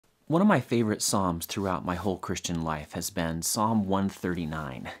One of my favorite psalms throughout my whole Christian life has been Psalm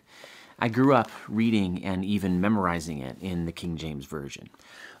 139. I grew up reading and even memorizing it in the King James Version.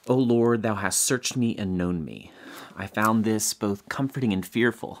 O Lord, thou hast searched me and known me. I found this both comforting and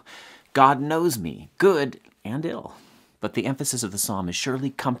fearful. God knows me, good and ill. But the emphasis of the psalm is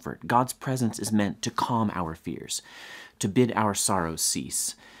surely comfort. God's presence is meant to calm our fears, to bid our sorrows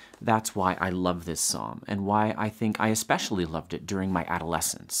cease. That's why I love this psalm, and why I think I especially loved it during my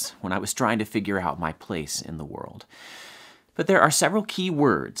adolescence, when I was trying to figure out my place in the world. But there are several key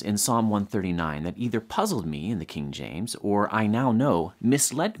words in Psalm 139 that either puzzled me in the King James, or I now know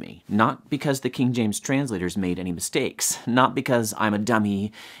misled me. Not because the King James translators made any mistakes, not because I'm a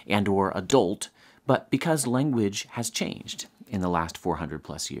dummy and or adult, but because language has changed in the last 400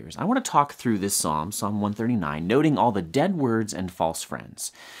 plus years. I want to talk through this psalm, Psalm 139, noting all the dead words and false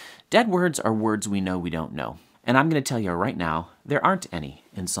friends. Dead words are words we know we don't know. And I'm going to tell you right now, there aren't any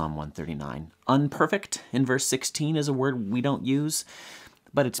in Psalm 139. Unperfect in verse 16 is a word we don't use,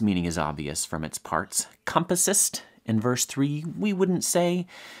 but its meaning is obvious from its parts. Compassist in verse 3 we wouldn't say,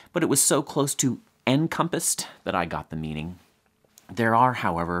 but it was so close to encompassed that I got the meaning. There are,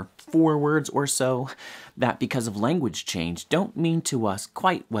 however, 4 words or so that, because of language change, don't mean to us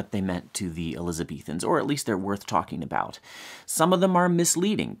quite what they meant to the Elizabethans, or at least they're worth talking about. Some of them are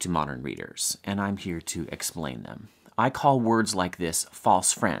misleading to modern readers, and I'm here to explain them. I call words like this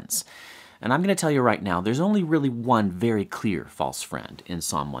false friends. And I'm going to tell you right now, there's only really one very clear false friend in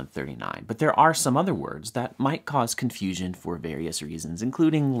Psalm 139, but there are some other words that might cause confusion for various reasons,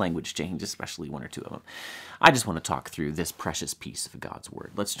 including language change, especially 1 or 2 of them. I just want to talk through this precious piece of God's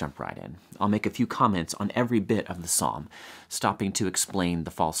Word. Let's jump right in. I'll make a few comments on every bit of the psalm, stopping to explain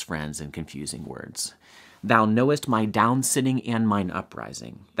the false friends and confusing words. Thou knowest my downsitting and mine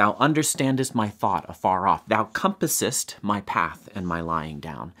uprising. Thou understandest my thought afar off. Thou compassest my path and my lying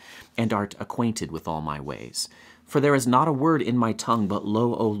down, and art acquainted with all my ways. For there is not a word in my tongue, but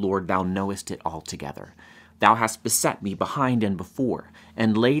lo, O Lord, thou knowest it altogether. Thou hast beset me behind and before,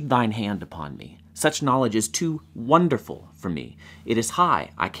 and laid thine hand upon me. Such knowledge is too wonderful for me. It is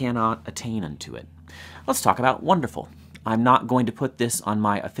high, I cannot attain unto it. Let's talk about wonderful. I'm not going to put this on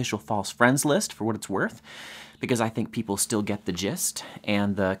my official false friends list for what it's worth, because I think people still get the gist,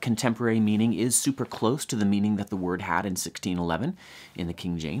 and the contemporary meaning is super close to the meaning that the word had in 1611 in the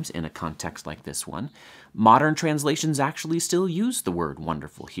King James in a context like this one. Modern translations actually still use the word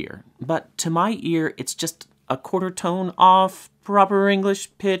wonderful here, but to my ear, it's just a quarter tone off proper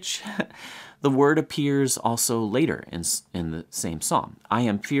English pitch. The word appears also later in the same psalm. I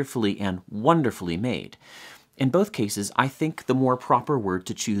am fearfully and wonderfully made. In both cases, I think the more proper word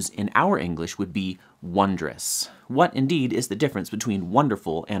to choose in our English would be wondrous. What indeed is the difference between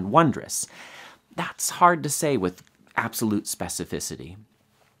wonderful and wondrous? That's hard to say with absolute specificity.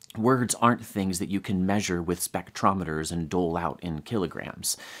 Words aren't things that you can measure with spectrometers and dole out in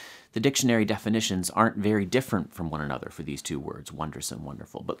kilograms. The dictionary definitions aren't very different from one another for these 2 words, wondrous and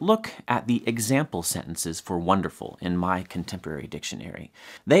wonderful. But look at the example sentences for wonderful in my contemporary dictionary.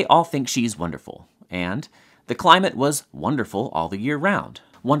 They all think she's wonderful, and the climate was wonderful all the year round.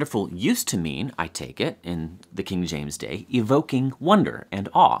 Wonderful used to mean, I take it, in the King James day, evoking wonder and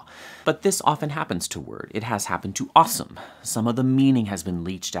awe. But this often happens to word. It has happened to awesome. Some of the meaning has been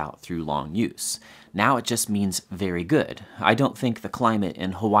leached out through long use. Now it just means very good. I don't think the climate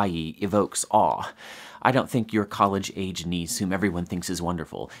in Hawaii evokes awe. I don't think your college-age niece, whom everyone thinks is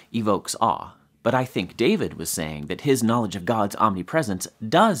wonderful, evokes awe. But I think David was saying that his knowledge of God's omnipresence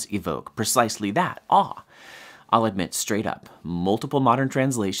does evoke precisely that, awe. I'll admit straight up, multiple modern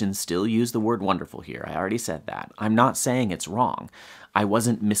translations still use the word wonderful here. I already said that. I'm not saying it's wrong. I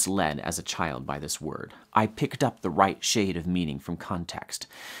wasn't misled as a child by this word. I picked up the right shade of meaning from context.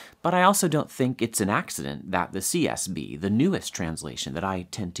 But I also don't think it's an accident that the CSB, the newest translation that I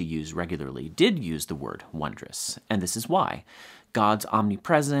tend to use regularly, did use the word wondrous. And this is why. God's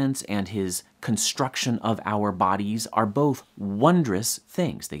omnipresence and his construction of our bodies are both wondrous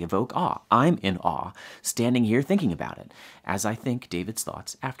things. They evoke awe. I'm in awe, standing here thinking about it, as I think David's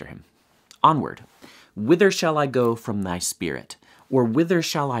thoughts after him. Onward. Whither shall I go from thy spirit? Or whither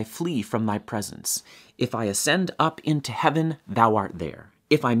shall I flee from thy presence? If I ascend up into heaven, thou art there.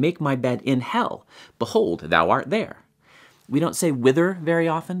 If I make my bed in hell, behold, thou art there. We don't say whither very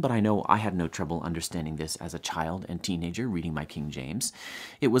often, but I know I had no trouble understanding this as a child and teenager reading my King James.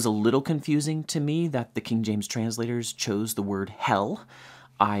 It was a little confusing to me that the King James translators chose the word hell.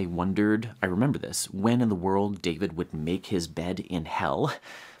 I wondered, I remember this, when in the world David would make his bed in hell.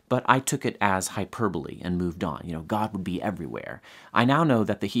 but I took it as hyperbole and moved on. God would be everywhere. I now know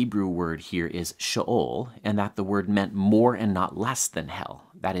that the Hebrew word here is Sheol, and that the word meant more and not less than hell.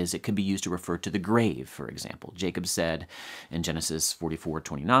 That is, it could be used to refer to the grave, for example. Jacob said in Genesis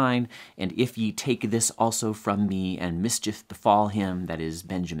 44:29, "And if ye take this also from me, and mischief befall him," that is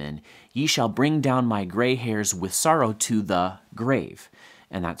Benjamin, "ye shall bring down my gray hairs with sorrow to the grave."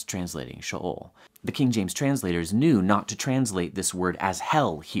 And that's translating Sheol. The King James translators knew not to translate this word as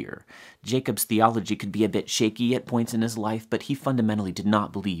hell here. Jacob's theology could be a bit shaky at points in his life, but he fundamentally did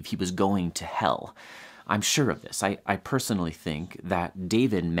not believe he was going to hell. I'm sure of this. I personally think that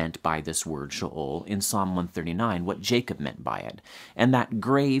David meant by this word Sheol in Psalm 139 what Jacob meant by it, and that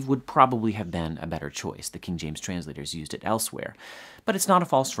grave would probably have been a better choice. The King James translators used it elsewhere. But it's not a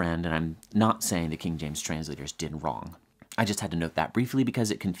false friend, and I'm not saying the King James translators did wrong. I just had to note that briefly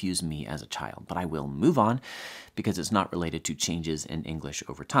because it confused me as a child, but I will move on because it's not related to changes in English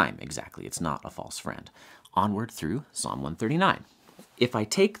over time. Exactly, it's not a false friend. Onward through Psalm 139. "If I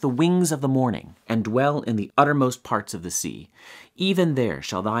take the wings of the morning and dwell in the uttermost parts of the sea, even there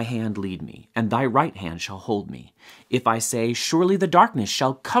shall thy hand lead me, and thy right hand shall hold me. If I say, surely the darkness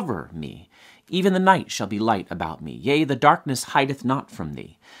shall cover me, even the night shall be light about me. Yea, the darkness hideth not from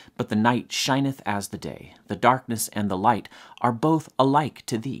thee, but the night shineth as the day. The darkness and the light are both alike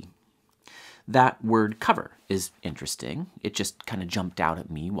to thee." That word cover is interesting. It just kind of jumped out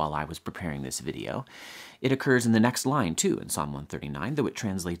at me while I was preparing this video. It occurs in the next line too in Psalm 139, though it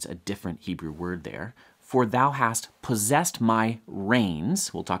translates a different Hebrew word there. "For thou hast possessed my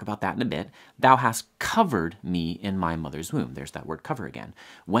reins," we'll talk about that in a bit, "thou hast covered me in my mother's womb." There's that word cover again.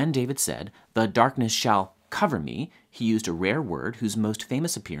 When David said, "the darkness shall cover me," he used a rare word whose most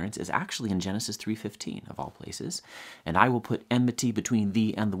famous appearance is actually in Genesis 3:15, of all places. "And I will put enmity between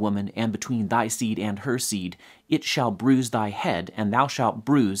thee and the woman, and between thy seed and her seed. It shall bruise thy head, and thou shalt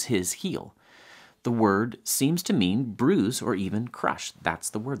bruise his heel." The word seems to mean bruise or even crush. That's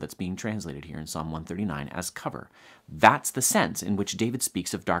the word that's being translated here in Psalm 139 as cover. That's the sense in which David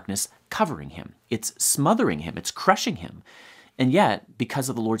speaks of darkness covering him. It's smothering him. It's crushing him. And yet, because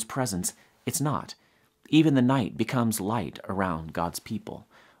of the Lord's presence, it's not. Even the night becomes light around God's people.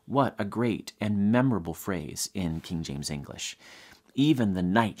 What a great and memorable phrase in King James English. Even the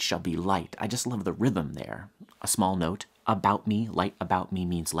night shall be light. I just love the rhythm there. A small note, about me, light about me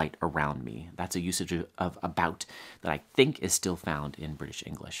means light around me. That's a usage of about that I think is still found in British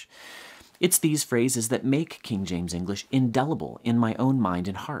English. It's these phrases that make King James English indelible in my own mind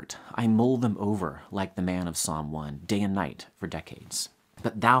and heart. I mull them over like the man of Psalm 1, day and night for decades.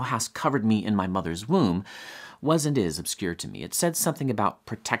 But "thou hast covered me in my mother's womb" was and is obscure to me. It said something about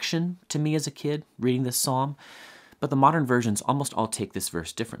protection to me as a kid reading this psalm. But the modern versions almost all take this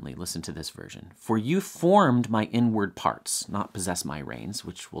verse differently. Listen to this version. "For you formed my inward parts," not possess my reins,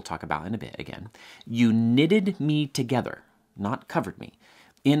 which we'll talk about in a bit again. "You knitted me together," not covered me,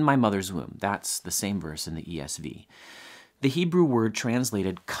 "in my mother's womb." That's the same verse in the ESV. The Hebrew word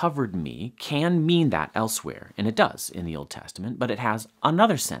translated "covered me" can mean that elsewhere, and it does in the Old Testament, but it has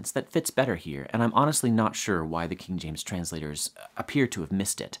another sense that fits better here, and I'm honestly not sure why the King James translators appear to have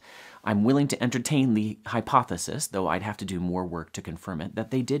missed it. I'm willing to entertain the hypothesis, though I'd have to do more work to confirm it,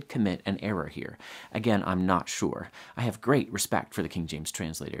 that they did commit an error here. Again, I'm not sure. I have great respect for the King James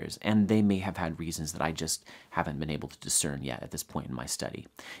translators, and they may have had reasons that I just haven't been able to discern yet at this point in my study.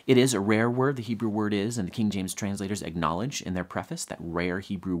 It is a rare word, the Hebrew word is, and the King James translators acknowledge in their preface that rare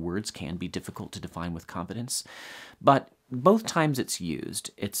Hebrew words can be difficult to define with confidence. But both times it's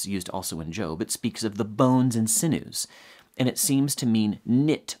used also in Job, it speaks of the bones and sinews. And it seems to mean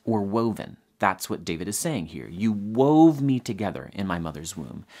knit or woven. That's what David is saying here. You wove me together in my mother's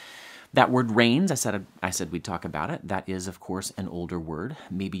womb. That word reins, I said we'd talk about it. That is, of course, an older word.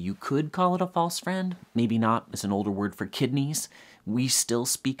 Maybe you could call it a false friend. Maybe not. It's an older word for kidneys. We still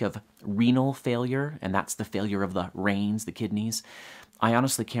speak of renal failure, and that's the failure of the reins, the kidneys. I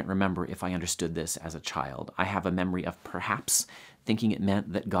honestly can't remember if I understood this as a child. I have a memory of perhaps thinking it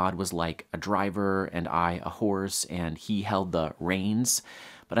meant that God was like a driver and I a horse and he held the reins,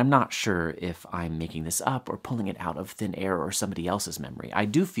 but I'm not sure if I'm making this up or pulling it out of thin air or somebody else's memory. I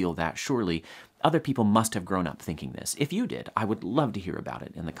do feel that surely other people must have grown up thinking this. If you did, I would love to hear about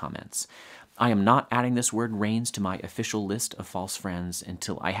it in the comments. I am not adding this word reins to my official list of false friends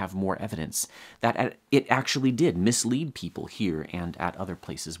until I have more evidence that it actually did mislead people here and at other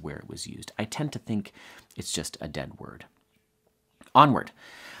places where it was used. I tend to think it's just a dead word. Onward.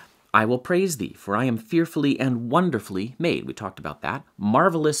 I will praise thee, for I am fearfully and wonderfully made. We talked about that.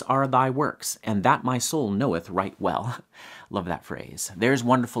 Marvelous are thy works, and that my soul knoweth right well. Love that phrase. There's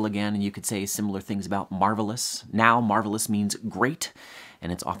wonderful again, and you could say similar things about marvelous. Now, marvelous means great,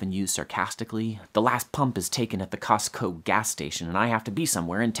 and it's often used sarcastically. The last pump is taken at the Costco gas station, and I have to be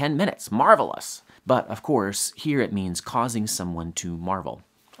somewhere in 10 minutes. Marvelous. But, of course, here it means causing someone to marvel.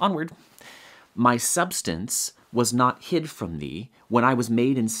 Onward. My substance was not hid from thee when I was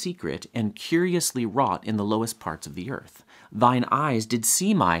made in secret and curiously wrought in the lowest parts of the earth. Thine eyes did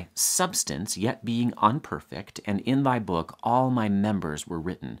see my substance, yet being unperfect, and in thy book all my members were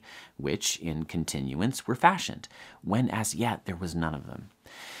written, which in continuance were fashioned, when as yet there was none of them.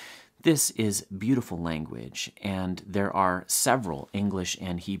 This is beautiful language, and there are several English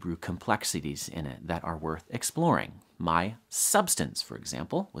and Hebrew complexities in it that are worth exploring. My substance, for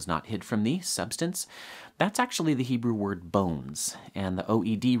example, was not hid from thee, substance. That's actually the Hebrew word bones, and the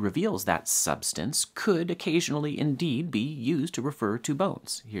OED reveals that substance could occasionally indeed be used to refer to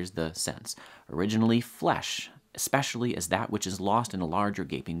bones. Here's the sense. Originally flesh, especially as that which is lost in a large or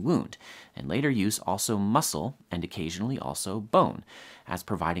gaping wound, and later use also muscle and occasionally also bone, as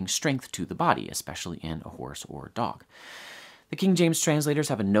providing strength to the body, especially in a horse or dog. The King James translators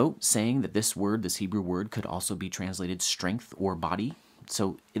have a note saying that this word, this Hebrew word, could also be translated strength or body.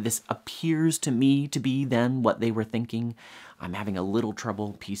 So this appears to me to be then what they were thinking. I'm having a little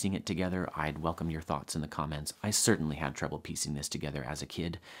trouble piecing it together. I'd welcome your thoughts in the comments. I certainly had trouble piecing this together as a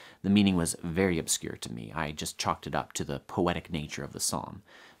kid. The meaning was very obscure to me. I just chalked it up to the poetic nature of the psalm.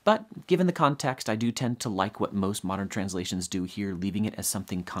 But given the context, I do tend to like what most modern translations do here, leaving it as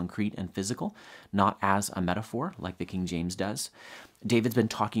something concrete and physical, not as a metaphor like the King James does. David's been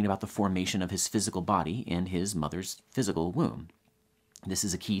talking about the formation of his physical body in his mother's physical womb. This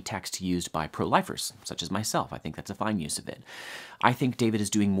is a key text used by pro-lifers, such as myself. I think that's a fine use of it. I think David is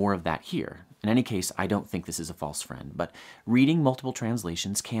doing more of that here. In any case, I don't think this is a false friend, but reading multiple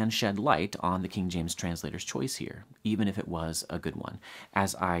translations can shed light on the King James translator's choice here, even if it was a good one,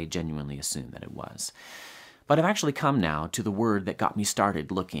 as I genuinely assume that it was. But I've actually come now to the word that got me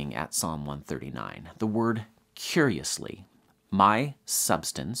started looking at Psalm 139, the word curiously. My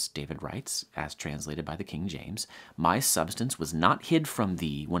substance, David writes, as translated by the King James, my substance was not hid from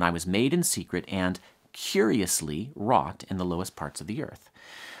thee when I was made in secret and curiously wrought in the lowest parts of the earth.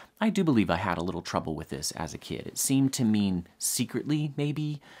 I do believe I had a little trouble with this as a kid. It seemed to mean secretly,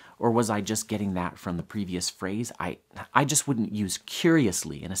 maybe, or was I just getting that from the previous phrase? I just wouldn't use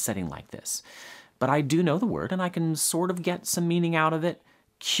curiously in a setting like this. But I do know the word, and I can sort of get some meaning out of it.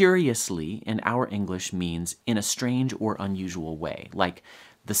 Curiously in our English means in a strange or unusual way, like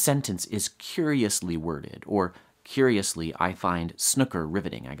the sentence is curiously worded, or curiously I find snooker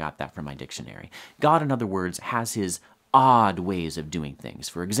riveting. I got that from my dictionary. God, in other words, has his odd ways of doing things.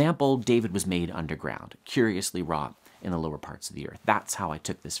 For example, David was made underground, curiously wrought in the lower parts of the earth. That's how I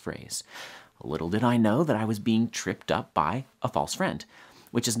took this phrase. Little did I know that I was being tripped up by a false friend,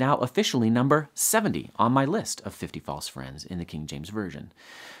 which is now officially number 70 on my list of 50 false friends in the King James Version.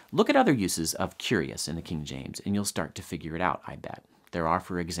 Look at other uses of curious in the King James, and you'll start to figure it out, I bet. There are,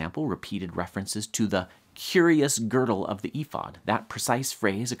 for example, repeated references to the curious girdle of the ephod. That precise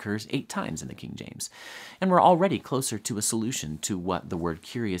phrase occurs 8 times in the King James. And we're already closer to a solution to what the word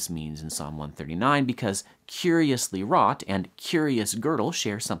curious means in Psalm 139, because curiously wrought and curious girdle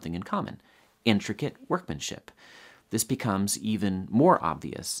share something in common: intricate workmanship. This becomes even more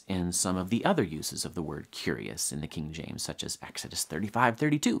obvious in some of the other uses of the word curious in the King James, such as Exodus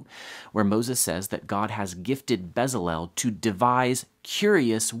 35:32, where Moses says that God has gifted Bezalel to devise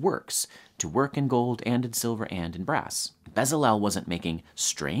curious works, to work in gold and in silver and in brass. Bezalel wasn't making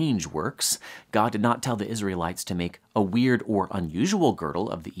strange works. God did not tell the Israelites to make a weird or unusual girdle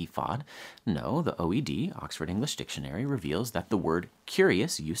of the ephod. No, the OED, Oxford English Dictionary, reveals that the word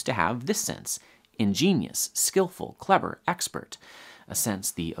curious used to have this sense: ingenious, skillful, clever, expert, a sense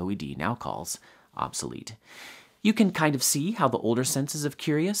the OED now calls obsolete. You can kind of see how the older senses of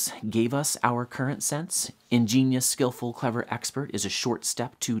curious gave us our current sense. Ingenious, skillful, clever, expert is a short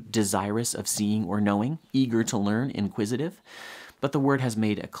step to desirous of seeing or knowing, eager to learn, inquisitive. But the word has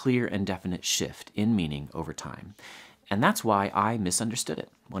made a clear and definite shift in meaning over time. And that's why I misunderstood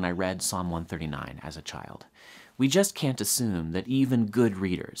it when I read Psalm 139 as a child. We just can't assume that even good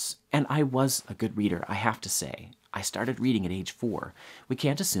readers, and I was a good reader, I have to say. I started reading at age 4. We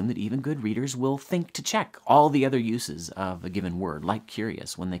can't assume that even good readers will think to check all the other uses of a given word, like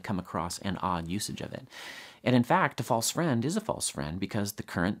curious, when they come across an odd usage of it. And in fact, a false friend is a false friend because the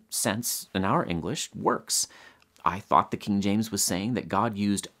current sense in our English works. I thought the King James was saying that God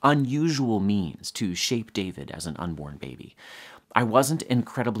used unusual means to shape David as an unborn baby. I wasn't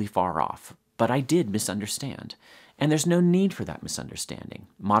incredibly far off, but I did misunderstand. And there's no need for that misunderstanding.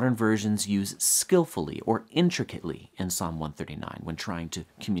 Modern versions use skillfully or intricately in Psalm 139 when trying to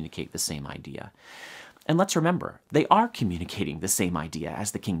communicate the same idea. And let's remember, they are communicating the same idea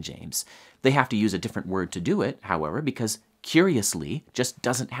as the King James. They have to use a different word to do it, however, because curiously just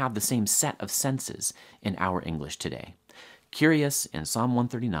doesn't have the same set of senses in our English today. Curious in Psalm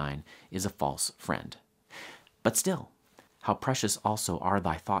 139 is a false friend. But still, how precious also are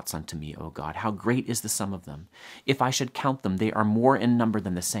thy thoughts unto me, O God. How great is the sum of them. If I should count them, they are more in number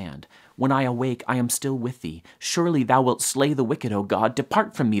than the sand. When I awake, I am still with thee. Surely thou wilt slay the wicked, O God.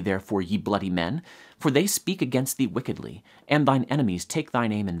 Depart from me, therefore, ye bloody men. For they speak against thee wickedly, and thine enemies take thy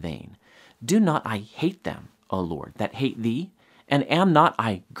name in vain. Do not I hate them, O Lord, that hate thee? And am not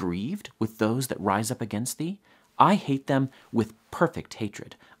I grieved with those that rise up against thee? I hate them with perfect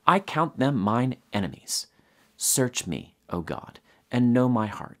hatred. I count them mine enemies. Search me, O God, and know my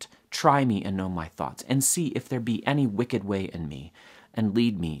heart. Try me and know my thoughts, and see if there be any wicked way in me, and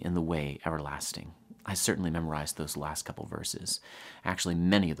lead me in the way everlasting. I certainly memorized those last couple verses. Actually,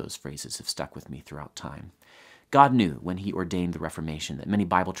 many of those phrases have stuck with me throughout time. God knew when he ordained the Reformation that many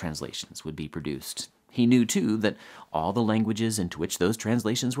Bible translations would be produced. He knew, too, that all the languages into which those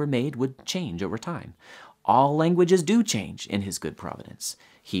translations were made would change over time. All languages do change in his good providence.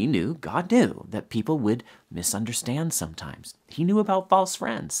 He knew, God knew, that people would misunderstand sometimes. He knew about false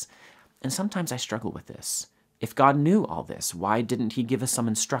friends. And sometimes I struggle with this. If God knew all this, why didn't he give us some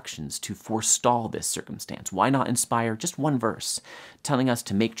instructions to forestall this circumstance? Why not inspire just one verse, telling us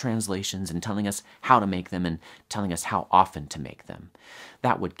to make translations and telling us how to make them and telling us how often to make them?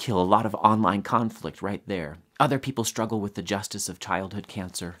 That would kill a lot of online conflict right there. Other people struggle with the justice of childhood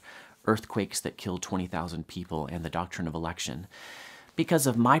cancer, earthquakes that killed 20,000 people, and the doctrine of election. Because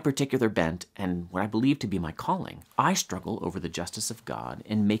of my particular bent and what I believe to be my calling, I struggle over the justice of God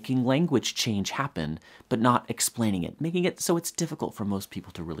in making language change happen, but not explaining it, making it so it's difficult for most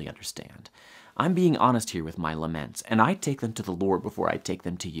people to really understand. I'm being honest here with my laments, and I take them to the Lord before I take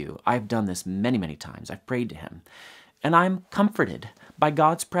them to you. I've done this many, many times. I've prayed to him. And I'm comforted by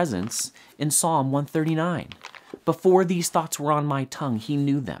God's presence in Psalm 139. Before these thoughts were on my tongue, he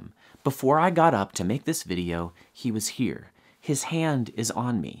knew them. Before I got up to make this video, he was here. His hand is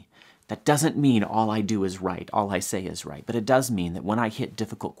on me. That doesn't mean all I do is right, all I say is right, but it does mean that when I hit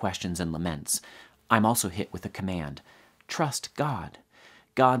difficult questions and laments, I'm also hit with a command. Trust God.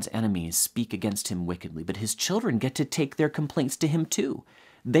 God's enemies speak against him wickedly, but his children get to take their complaints to him too.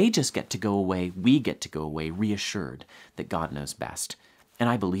 They just get to go away, we get to go away reassured that God knows best. And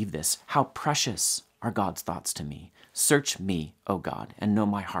I believe this. How precious are God's thoughts to me. Search me, O God, and know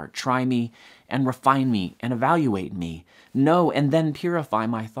my heart. Try me and refine me and evaluate me. Know and then purify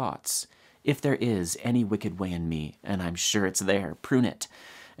my thoughts. If there is any wicked way in me, and I'm sure it's there, prune it,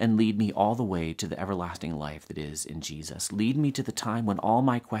 and lead me all the way to the everlasting life that is in Jesus. Lead me to the time when all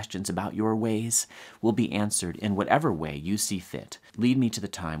my questions about your ways will be answered in whatever way you see fit. Lead me to the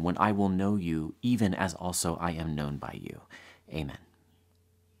time when I will know you even as also I am known by you. Amen.